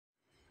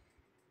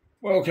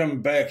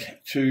Welcome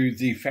back to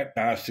the Fat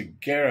Bastard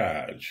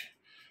Garage.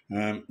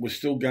 We're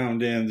still going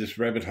down this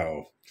rabbit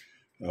hole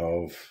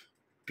of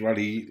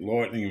bloody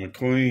Lightning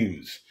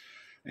McQueens,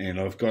 and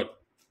I've got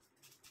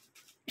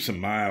some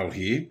mail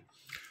here.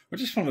 I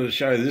just wanted to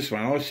show you this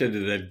one. I said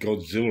it had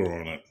Godzilla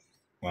on it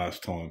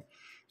last time.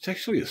 It's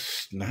actually a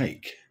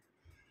snake.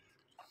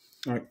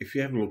 Like, if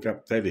you have a look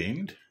up that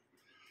end,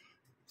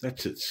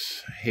 that's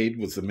its head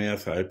with the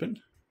mouth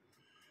open.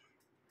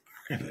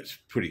 And it's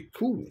pretty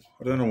cool.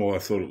 I don't know why I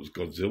thought it was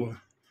Godzilla.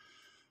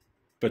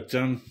 But,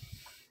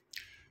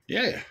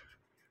 yeah.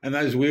 And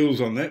those wheels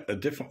on that are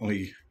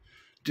definitely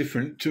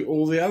different to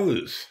all the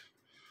others.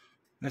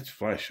 That's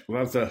flash.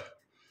 Love the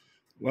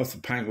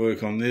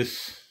paintwork on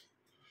this.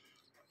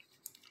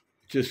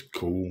 Just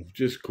cool,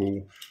 just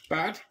cool.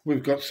 But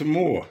we've got some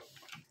more.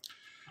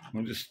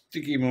 I'll just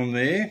stick him on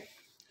there.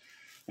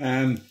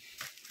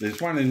 There's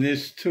one in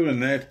this, two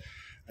in that.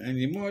 And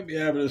you might be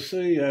able to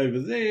see over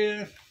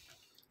there.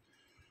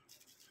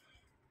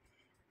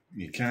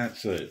 You can't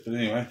see it, but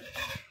anyway,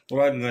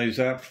 we'll open these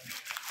up,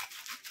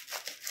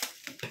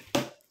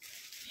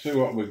 see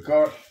what we've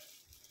got.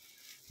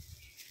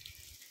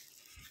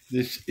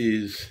 This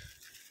is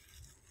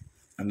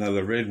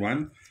another red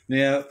one.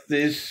 Now,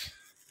 there's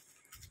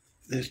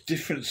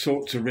different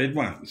sorts of red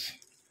ones.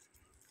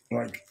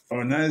 Like,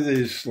 I know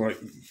there's like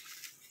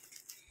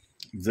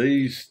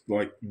these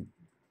like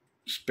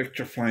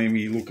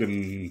spectraflamey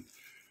looking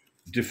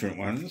different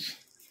ones.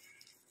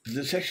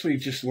 It's actually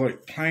just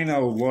like plain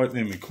old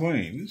Lightning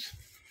McQueens.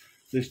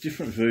 There's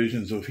different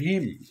versions of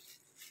him.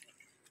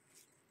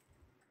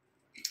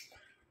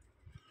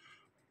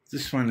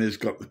 This one has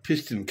got the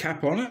piston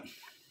cap on it.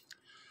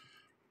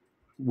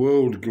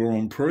 World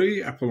Grand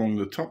Prix up along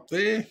the top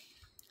there.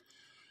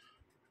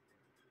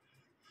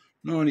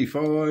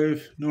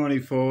 95,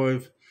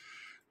 95.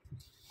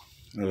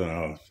 I don't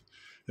know.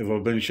 Have I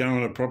been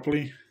showing it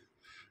properly?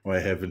 I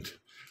haven't.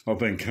 I've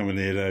been coming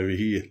out over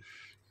here.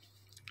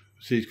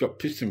 So he's got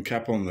piston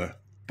cap on the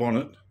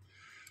bonnet.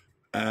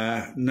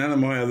 None of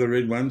my other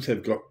red ones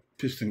have got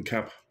piston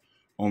cap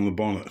on the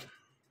bonnet.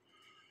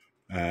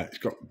 It's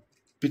got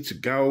bits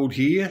of gold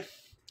here,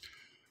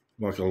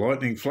 like a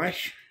lightning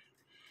flash.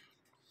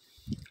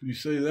 Can you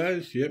see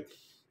those? Yep.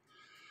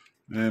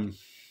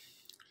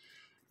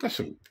 Got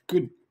some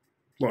good,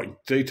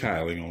 like,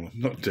 detailing on them.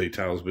 Not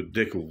details, but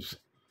decals.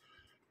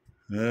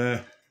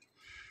 Yeah,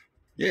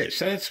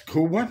 so that's a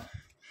cool one.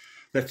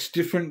 That's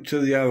different to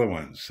the other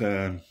ones.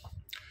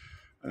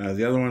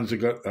 The other ones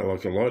have got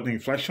like a lightning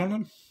flash on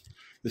them.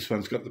 This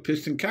one's got the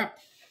piston cap.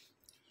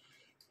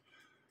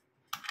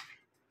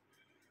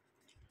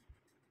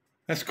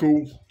 That's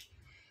cool.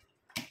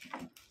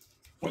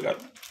 We've got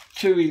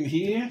two in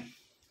here.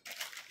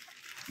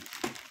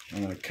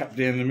 I'm going to cut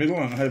down the middle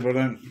and hope I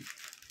don't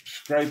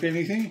scrape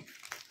anything.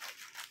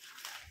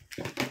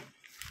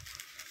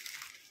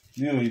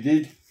 Nearly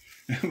did.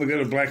 We've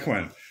got a black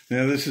one.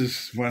 Now this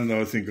is one that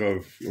I think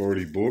I've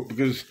already bought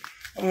because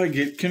I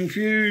get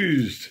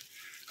confused.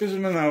 Because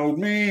I'm an old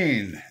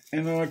man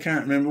and I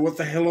can't remember what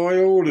the hell I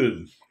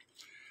ordered.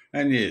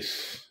 And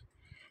yes,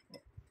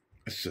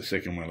 it's the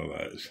second one of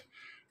those.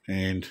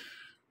 And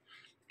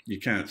you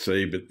can't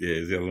see, but yeah,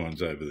 the other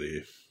one's over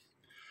there.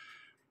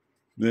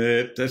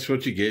 Yeah, that's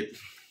what you get.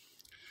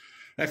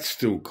 That's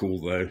still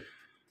cool though.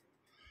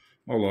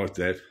 I like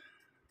that.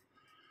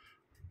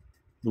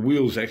 The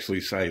wheels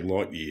actually say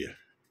Lightyear.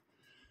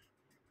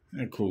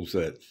 How cool's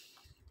that?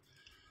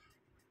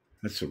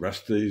 That's the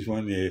Rusty's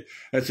one, yeah.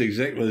 That's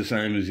exactly the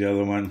same as the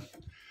other one.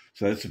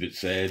 So that's a bit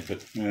sad,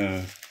 but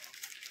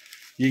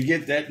you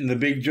get that in the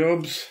big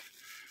jobs.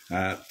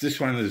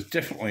 This one is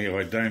definitely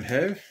I don't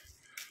have.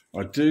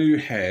 I do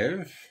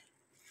have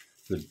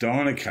the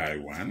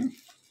Dynaco one,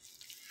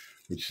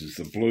 which is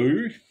the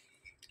blue.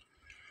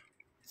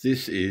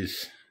 This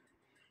is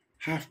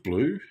half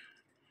blue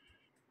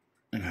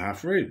and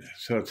half red.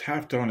 So it's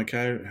half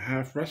Dynaco,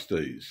 half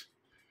Rusty's.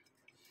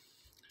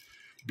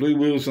 Blue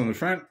wheels on the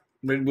front.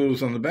 Red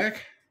wheels on the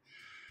back.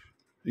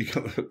 You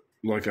got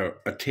like a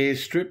tear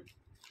strip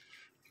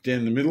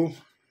down the middle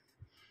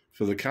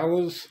for the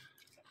colours.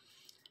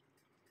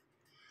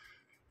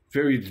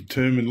 Very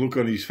determined look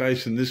on his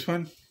face in this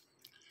one.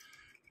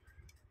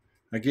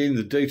 Again,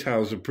 the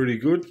details are pretty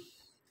good.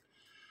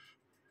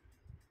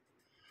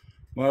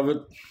 Love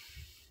it.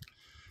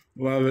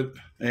 Love it.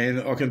 And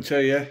I can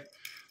tell you,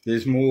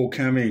 there's more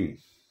coming.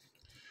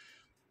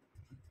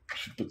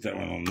 Should put that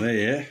one on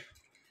there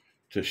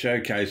to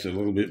showcase it a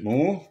little bit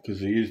more,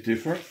 because he is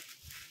different.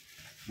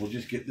 We'll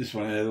just get this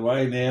one out of the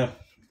way now.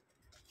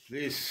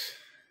 This,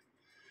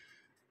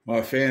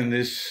 I found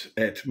this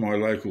at my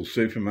local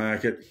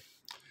supermarket.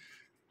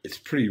 It's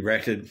pretty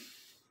ratted.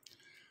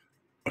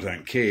 I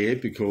don't care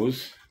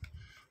because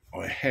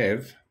I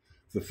have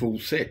the full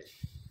set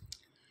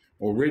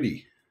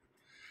already.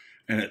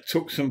 And it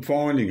took some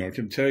finding, I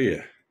can tell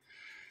you.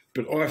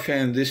 But I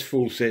found this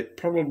full set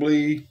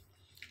probably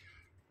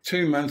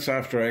 2 months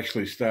after I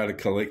actually started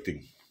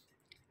collecting.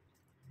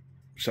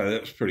 So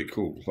that's pretty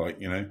cool,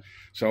 like, you know.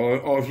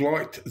 So I've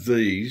liked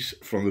these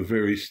from the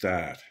very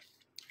start.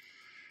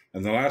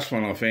 And the last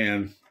one I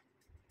found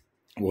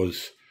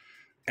was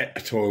at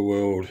the Toy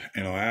World,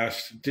 and I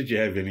asked, did you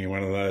have any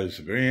one of those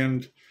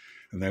around?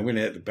 And they went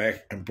out the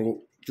back and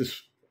brought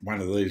this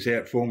one of these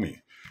out for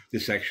me,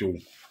 this actual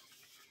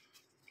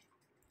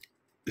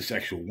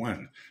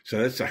one. So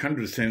that's the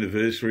 100th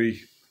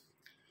anniversary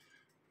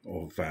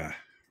of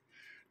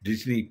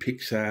Disney,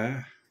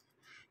 Pixar,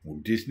 or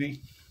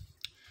Disney.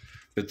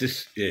 But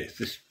this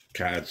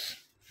card's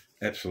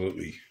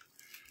absolutely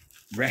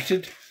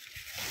ratted.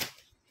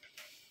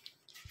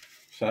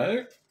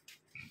 So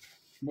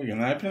we're going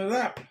to open it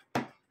up.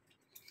 I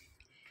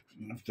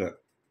have to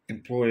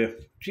employ a...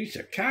 Geez,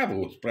 that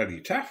cardboard's bloody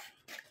tough.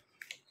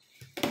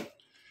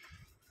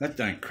 That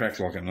don't crack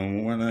like a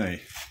normal one, eh?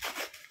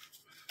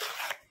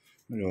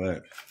 Look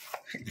at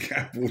that.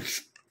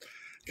 Cardboard's...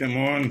 Come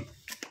on.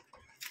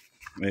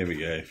 There we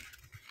go.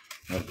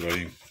 I've got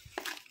him.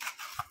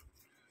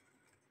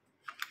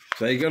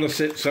 So you got to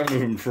set some of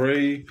them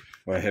free.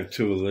 I have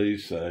 2 of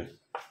these, so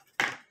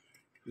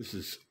this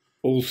is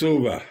all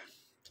silver.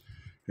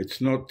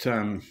 It's not,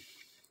 what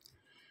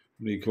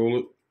do you call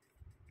it?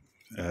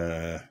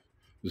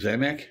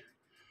 Zamak.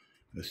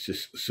 It's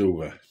just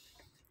silver.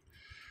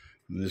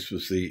 And this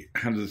was the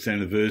 100th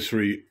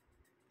anniversary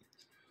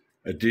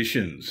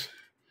editions,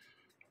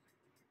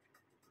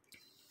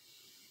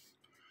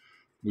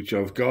 which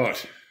I've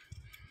got,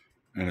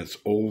 and it's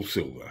all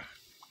silver.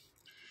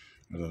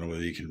 I don't know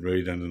whether you can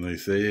read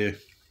underneath there.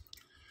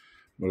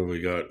 What have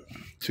we got?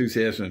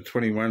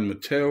 2021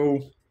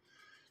 Mattel,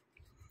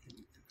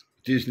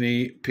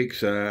 Disney,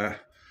 Pixar,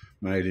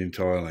 made in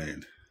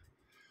Thailand.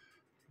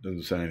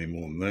 Doesn't say any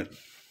more than that.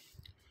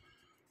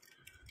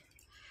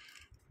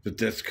 But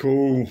that's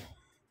cool.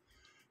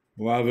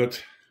 Love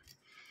it.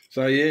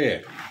 So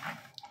yeah,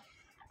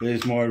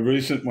 there's my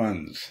recent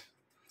ones.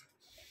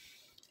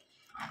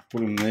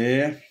 Put them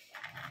there.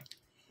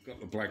 Got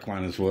the black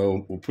one as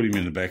well. We'll put him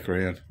in the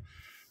background.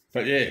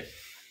 But yeah,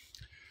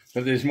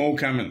 but there's more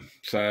coming.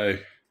 So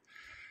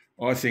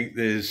I think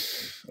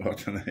there's, I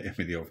don't know how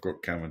many I've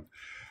got coming.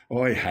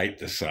 I hate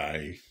to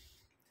say.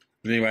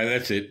 But anyway,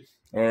 that's it.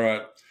 All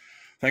right.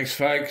 Thanks,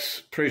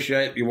 folks.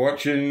 Appreciate you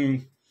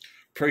watching.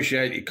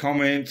 Appreciate your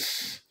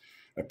comments.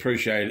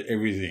 Appreciate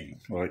everything.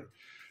 Like,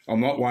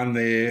 I'm not one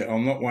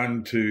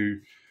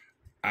to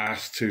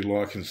ask to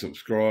like and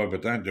subscribe,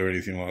 but don't do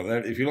anything like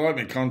that. If you like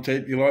my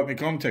content, you like my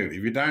content.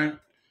 If you don't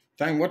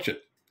watch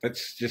it.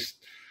 That's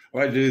just,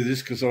 I do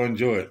this because I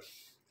enjoy it.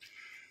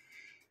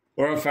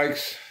 All right,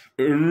 folks.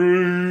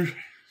 Hooroo.